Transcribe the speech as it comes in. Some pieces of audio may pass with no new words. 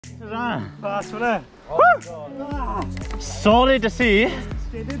Fast for it. Solid to see.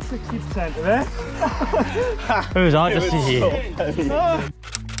 Skidded 60% of it. It was hard to see.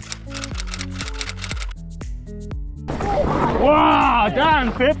 Wow,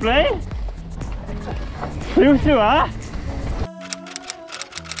 Dan, fair play. Flew through, huh?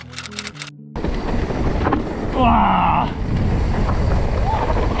 Wow.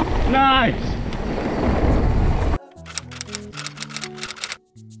 Nice.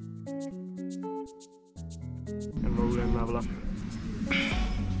 And roll in and have a look.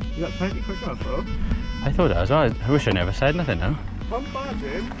 You got plenty quick off though. I thought that as well. I wish I never said nothing now. One bad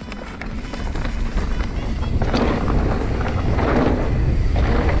in.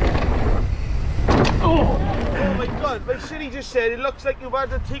 Oh my god, like City just said, it looks like you've had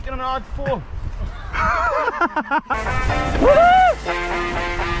to take an hard fall.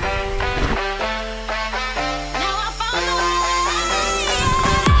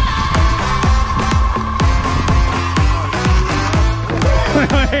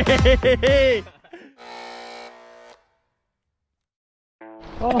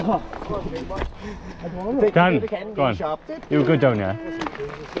 Oh. Dan, go on. You go down there.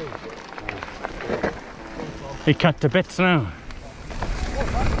 He cut to bits now.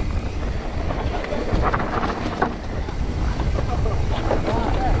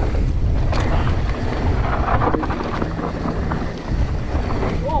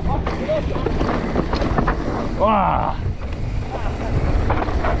 Wow.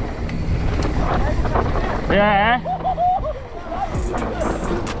 Yeah.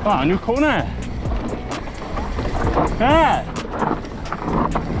 Oh, new corner. Yeah.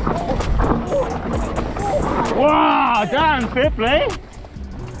 Wow, Dan, fair play.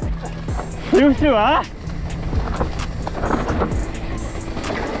 Flew through, huh?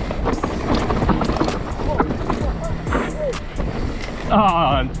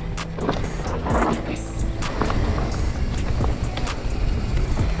 Oh.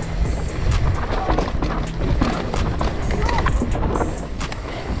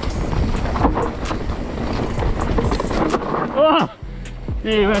 Oh,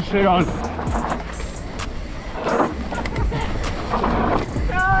 he went straight on.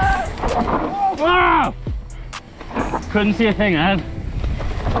 Wow! Couldn't see a thing, man.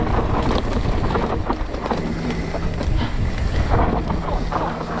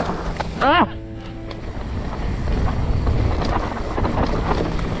 Ah!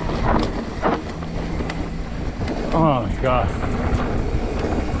 Oh my god.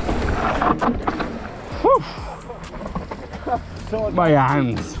 Whew. My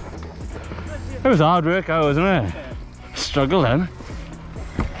hands. It was hard work out, wasn't it? Struggle then.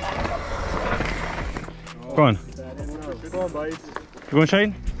 Go on. Go on, boys. You going,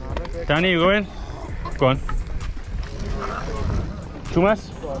 Shane? Danny, you going? Go on.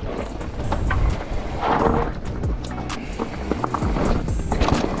 Thomas?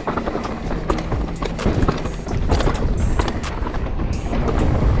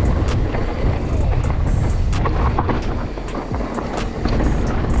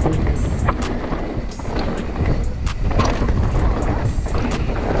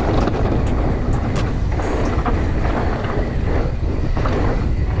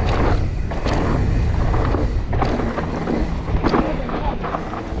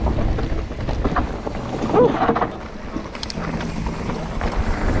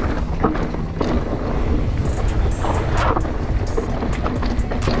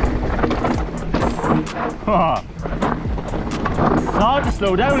 Oh. It's hard to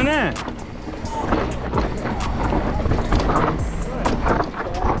slow down, isn't it?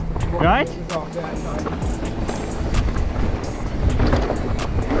 Right?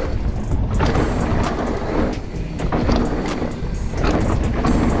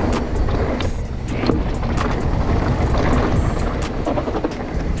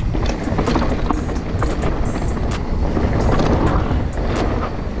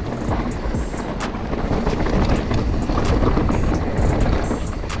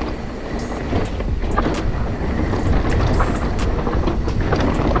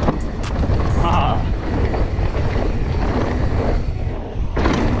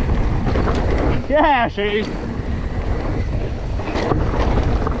 Yeah, she's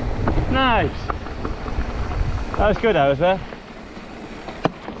nice. That was good, that was there.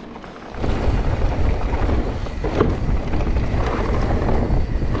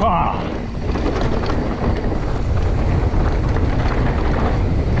 Ah.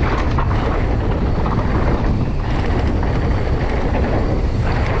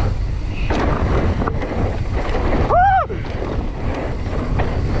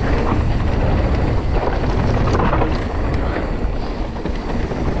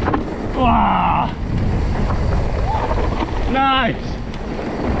 Wow! Nice!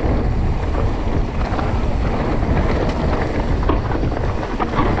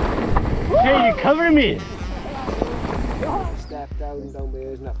 Hey, you're covering me! Step down there,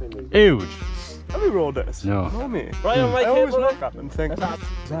 there's nothing. Huge! Have we rolled this? No. No, mate. Right on my I always cable. look up and think,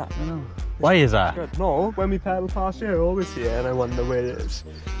 what's that? Why is that? Good. No, when we pedal past here, I always see it and I wonder where it is,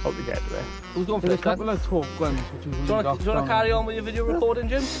 how to get there. Who's going There's a first? couple of talk ones which is Do you want to carry on with your video recording,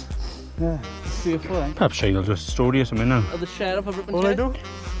 Jim? Yeah, fearful, eh? Perhaps Shane will just story or something now. Of the sheriff of Ripon What I do?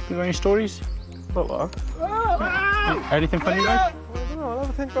 You got any stories? But what? Anything funny like? I don't know, I'll have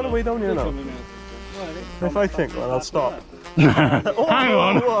a think on the way down here now. If I think one, I'll stop. Hang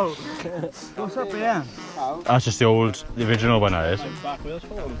on! Whoa. What's up here? That's just the original one, that is.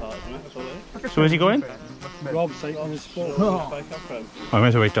 So where's he going? Rob's cycling his sport. I might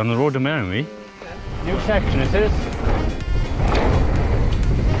as well wait down the road a minute, haven't we? New section, is this?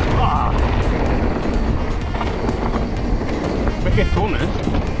 Ah! Wicked corners.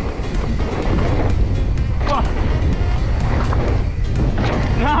 Wow!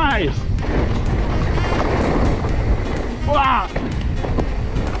 Nice! Wow!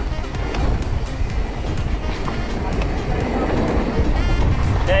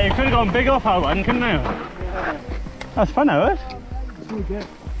 Yeah, you could have gone big off that one, couldn't you? That's fun, isn't it?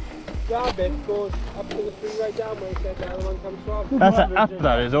 That bit goes up to the free right down where he said the other one comes from. That's up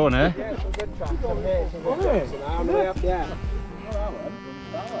that is, isn't it? Yeah, some good tracks from here, some good tracks. And I'm way up there.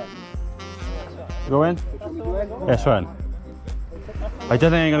 Go in? Yes, one. I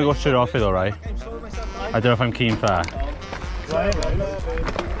don't think I'm going to go straight off it though, right? I don't know if I'm keen for that.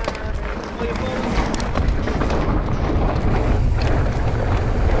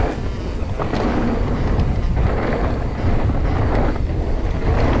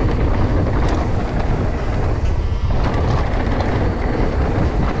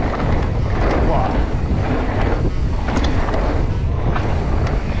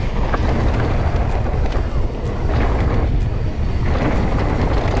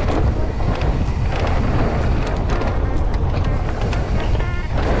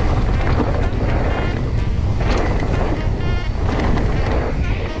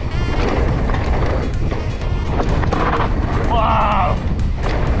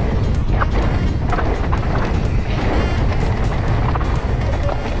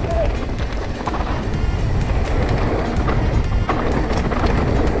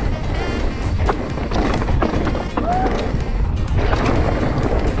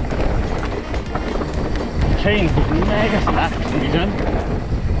 Chain's mega slack, can you done?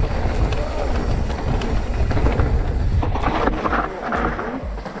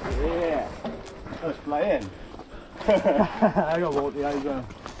 Yeah. That's flying. I got water eyes on.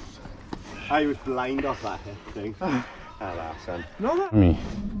 I was blind off that thing. Ah, son. Me.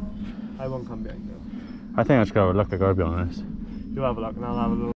 I won't come behind you. I think I should go have a look, I gotta be honest. You have a look and I'll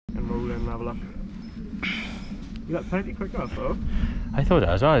have a look and roll in and have a look. You got plenty quick enough though. I thought that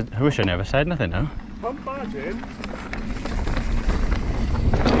as well. I wish I never said nothing now. Pump bad in.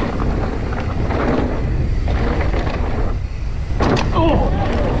 Oh!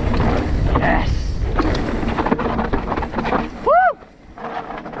 Yes! Woo!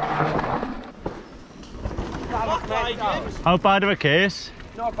 How bad of a case?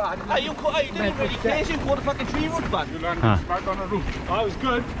 Not bad. You didn't really case, you caught a fucking tree root back. I was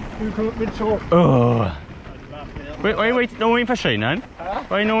good. You come up mid-short. Oh! Wait, no waiting for Shane then? Huh?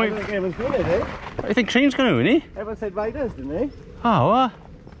 Why no I wait? think everyone's doing it, eh? I think Shane's going to, isn't he? Everyone said riders, didn't they? Oh, what?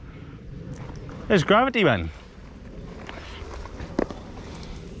 There's gravity, man.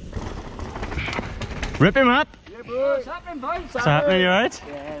 Rip him up. Yeah, boy. What's happening, boy? What's happening, you alright?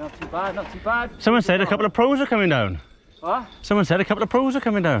 Yeah, not too bad, not too bad. Someone said a couple of pros are coming down. What? Someone said a couple of pros are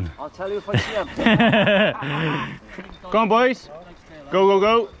coming down. I'll tell you if I see them. Go on, boys. Go, go,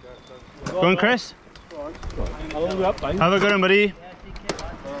 go. Go on, Chris. I'll hold you up, mate. Have a good one, buddy.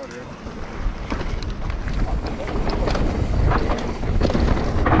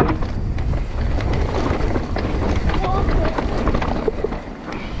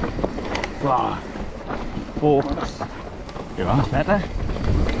 Wow. Focus. There you are, that's better.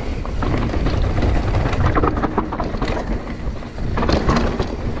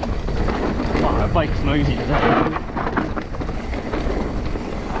 Wow, that bike's noisy today.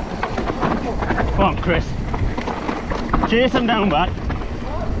 Come on, Chris. Chase him down back.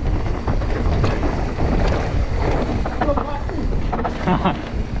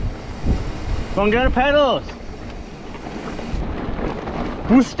 Go on, get the pedals.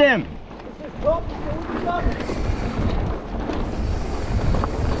 Boost him.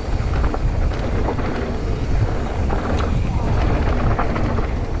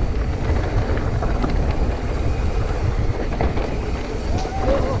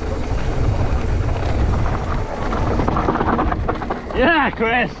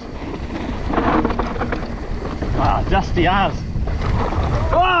 Chris. Ah, dusty as.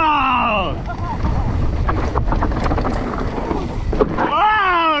 Wow!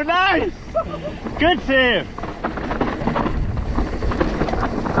 Wow, nice! Good save.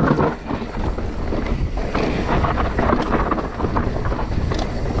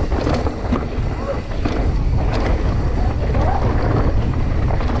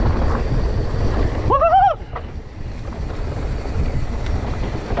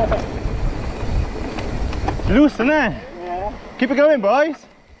 Loose, isn't it? Yeah. Keep it going, boys.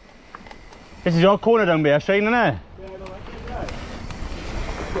 This is your corner down there, Shane, isn't it?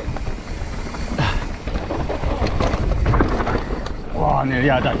 Oh, nearly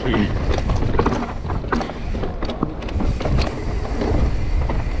had that tree.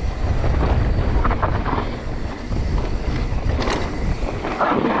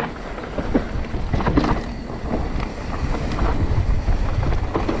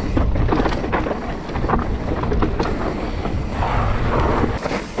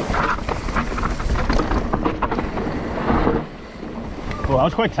 Oh, that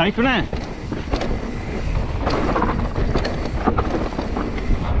was quite tight, wasn't it?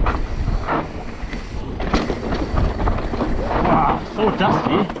 Wow, so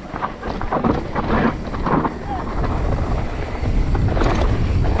dusty.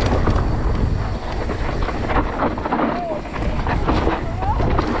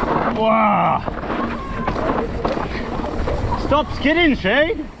 Wow! Stop skidding,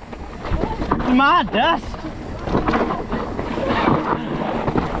 Shane! Mad dust!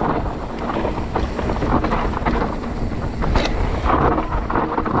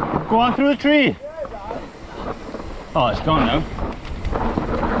 Go on through the tree. Oh, it's gone now.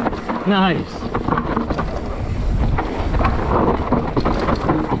 Nice.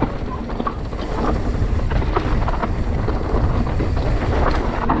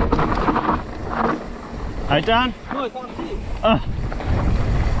 Hi, Dan. No, I can't see.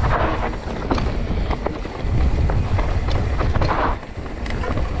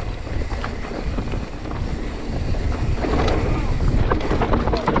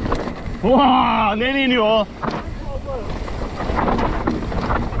 Wow, nearly in your.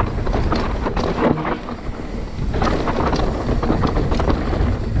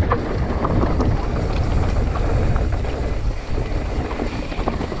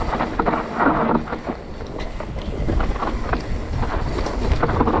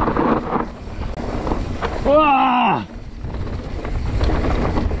 Wow!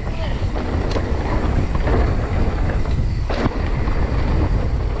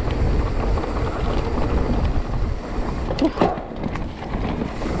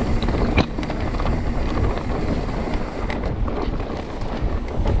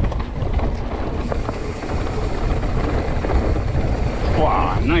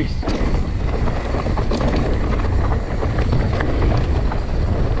 Wow, nice.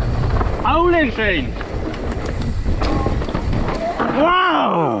 Howling Shane.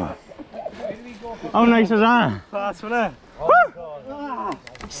 Wow! How nice was that? Class, wasn't it?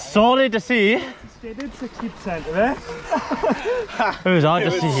 Solid to see. Skidded 60% of it. It was hard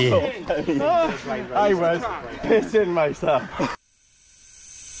to see. I was pissing myself.